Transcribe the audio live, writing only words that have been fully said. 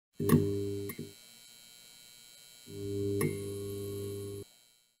So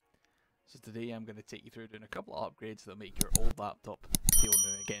today I'm going to take you through doing a couple of upgrades that'll make your old laptop feel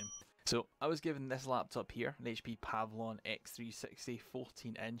new again. So I was given this laptop here, an HP Pavilion X360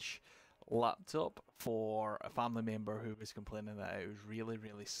 14-inch laptop for a family member who was complaining that it was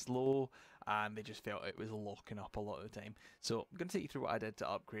really slow and they just felt it was locking up a lot of the time. So I'm going to take you through what I did to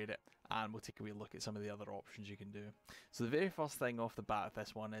upgrade it, and we'll take a wee look at some of the other options you can do. So the very first thing off the bat of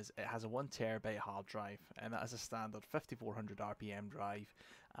this one is it has a 1TB hard drive, and that is a standard 5400 RPM drive,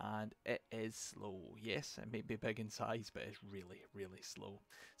 and it is slow. Yes, it may be big in size, but it's really slow.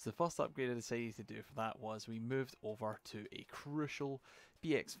 So the first upgrade I decided to do for that was we moved over to a Crucial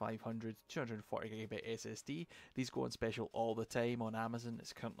BX500 240GB SSD. These go on special all the time on Amazon.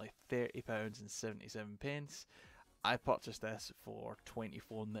 It's currently £30.77. I purchased this for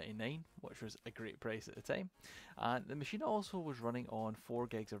 £24.99, which was a great price at the time. And the machine also was running on 4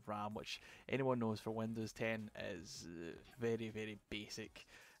 gigs of RAM, which anyone knows for Windows 10 is very basic.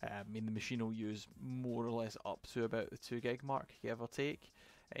 I mean, the machine will use more or less up to about the 2 gig mark, give or take.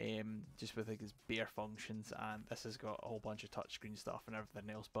 Just with like its bare functions, and this has got a whole bunch of touchscreen stuff and everything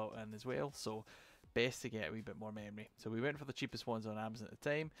else built in as well, so best to get a wee bit more memory. So we went for the cheapest ones on Amazon at the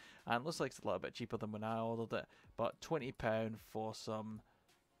time, and it looks like it's a little bit cheaper than when I ordered it, but £20 for some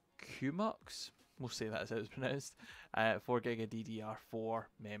Qmux, we'll say that's how it's pronounced, 4 gig of DDR4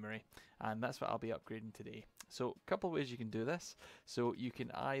 memory, and that's what I'll be upgrading today. So a couple of ways you can do this. So you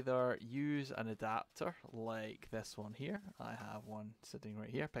can either use an adapter like this one here. I have one sitting right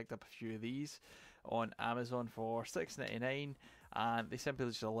here, picked up a few of these on Amazon for £6.99, and they simply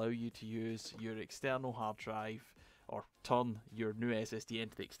just allow you to use your external hard drive or turn your new SSD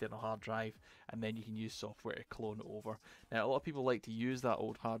into the external hard drive, and then you can use software to clone it over. Now a lot of people like to use that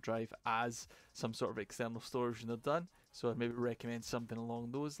old hard drive as some sort of external storage when they're done, so I'd maybe recommend something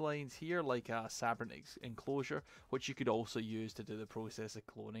along those lines here, like a Sabrent enclosure, which you could also use to do the process of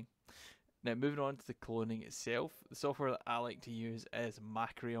cloning. Now moving on to the cloning itself, the software that I like to use is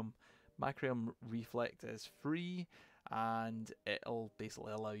Macrium. Macrium Reflect is free, and it'll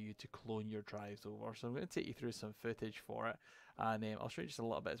basically allow you to clone your drives over. So I'm going to take you through some footage for it, and I'll show you just a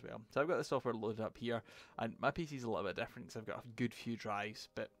little bit as well. So I've got the software loaded up here, and my PC is a little bit different because I've got a good few drives,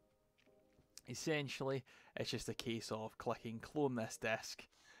 but essentially it's just a case of clicking clone this disk.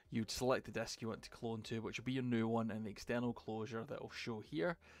 You'd select the disk you want to clone to, which will be your new one, and the external closure that will show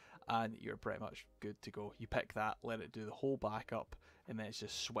here, and you're pretty much good to go. You pick that, let it do the whole backup, and then it's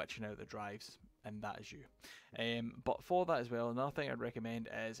just switching out the drives, and that is you. But for that as well, another thing I'd recommend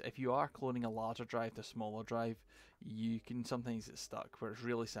is if you are cloning a larger drive to a smaller drive, you can sometimes get stuck where it's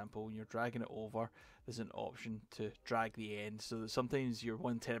really simple. When you're dragging it over, there's an option to drag the end, so that sometimes your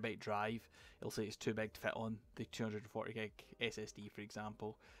 1TB drive, it'll say it's too big to fit on the 240 gig SSD, for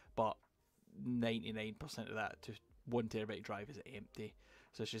example, but 99% of that to 1TB drive is empty.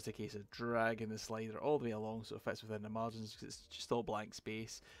 So it's just a case of dragging the slider all the way along so it fits within the margins, because it's just all blank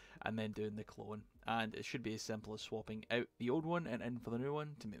space, and then doing the clone. And it should be as simple as swapping out the old one and in for the new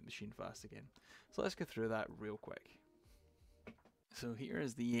one to make the machine fast again. So let's go through that real quick. So here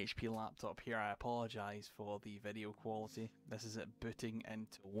is the HP laptop here. I apologise for the video quality. This is it booting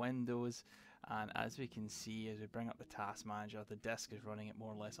into Windows, and as we can see, as we bring up the task manager, the disk is running at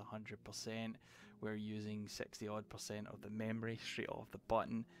more or less 100%. We're using 60% of the memory straight off the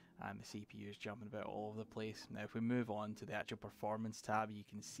button, and the CPU is jumping about all over the place. Now if we move on to the actual performance tab, you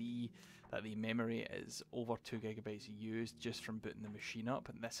can see that the memory is over 2 gigabytes used just from booting the machine up,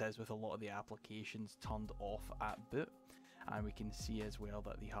 and this is with a lot of the applications turned off at boot. And we can see as well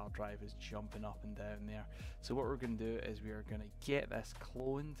that the hard drive is jumping up and down there. So what we're going to do is we are going to get this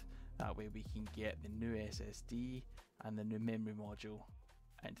cloned, that way we can get the new SSD and the new memory module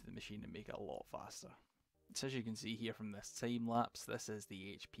into the machine and make it a lot faster. So as you can see here from this time lapse, this is the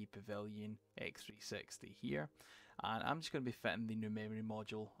HP Pavilion X360 here, and I'm just going to be fitting the new memory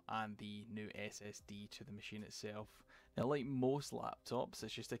module and the new SSD to the machine itself. Now like most laptops,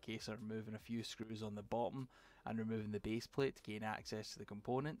 it's just a case of removing a few screws on the bottom and removing the base plate to gain access to the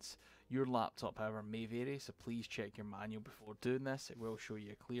components. Your laptop however may vary, so please check your manual before doing this. It will show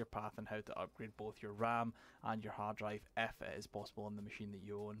you a clear path on how to upgrade both your RAM and your hard drive if it is possible on the machine that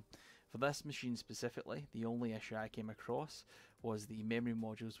you own. For this machine specifically, the only issue I came across was the memory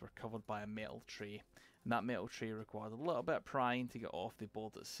modules were covered by a metal tray, and that metal tray required a little bit of prying to get off the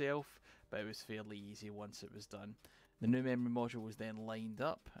board itself, but it was fairly easy once it was done. The new memory module was then lined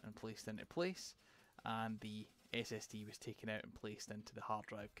up and placed into place, and the SSD was taken out and placed into the hard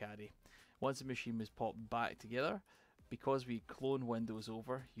drive caddy. Once the machine was popped back together, because we cloned Windows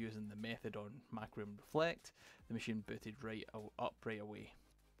over using the method on Macrium Reflect, the machine booted right up right away.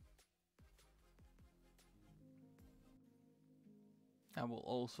 I will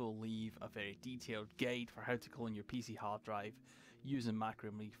also leave a very detailed guide for how to clone your PC hard drive using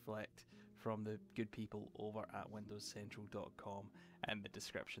Macrium Reflect from the good people over at windowscentral.com in the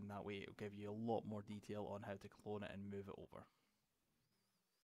description. That way it will give you a lot more detail on how to clone it and move it over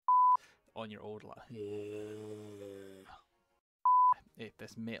on your old Hey,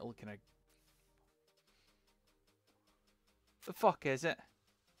 this metal kind of... The fuck is it?